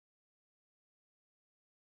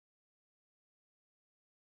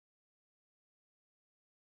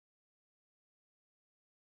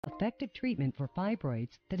effective treatment for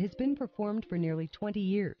fibroids that has been performed for nearly 20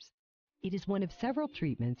 years. It is one of several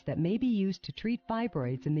treatments that may be used to treat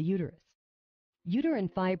fibroids in the uterus. Uterine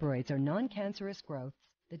fibroids are non-cancerous growths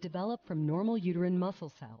that develop from normal uterine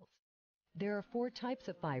muscle cells. There are 4 types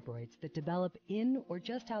of fibroids that develop in or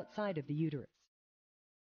just outside of the uterus.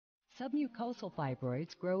 Submucosal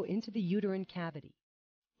fibroids grow into the uterine cavity.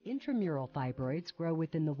 Intramural fibroids grow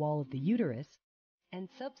within the wall of the uterus, and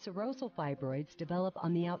subserosal fibroids develop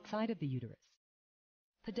on the outside of the uterus.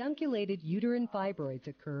 Pedunculated uterine fibroids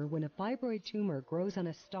occur when a fibroid tumor grows on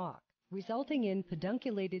a stalk, resulting in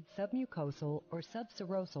pedunculated submucosal or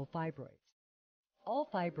subserosal fibroids. All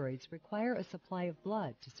fibroids require a supply of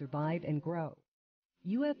blood to survive and grow.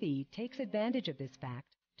 UFE takes advantage of this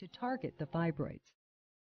fact to target the fibroids.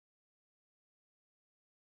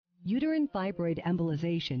 Uterine fibroid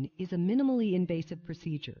embolization is a minimally invasive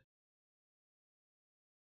procedure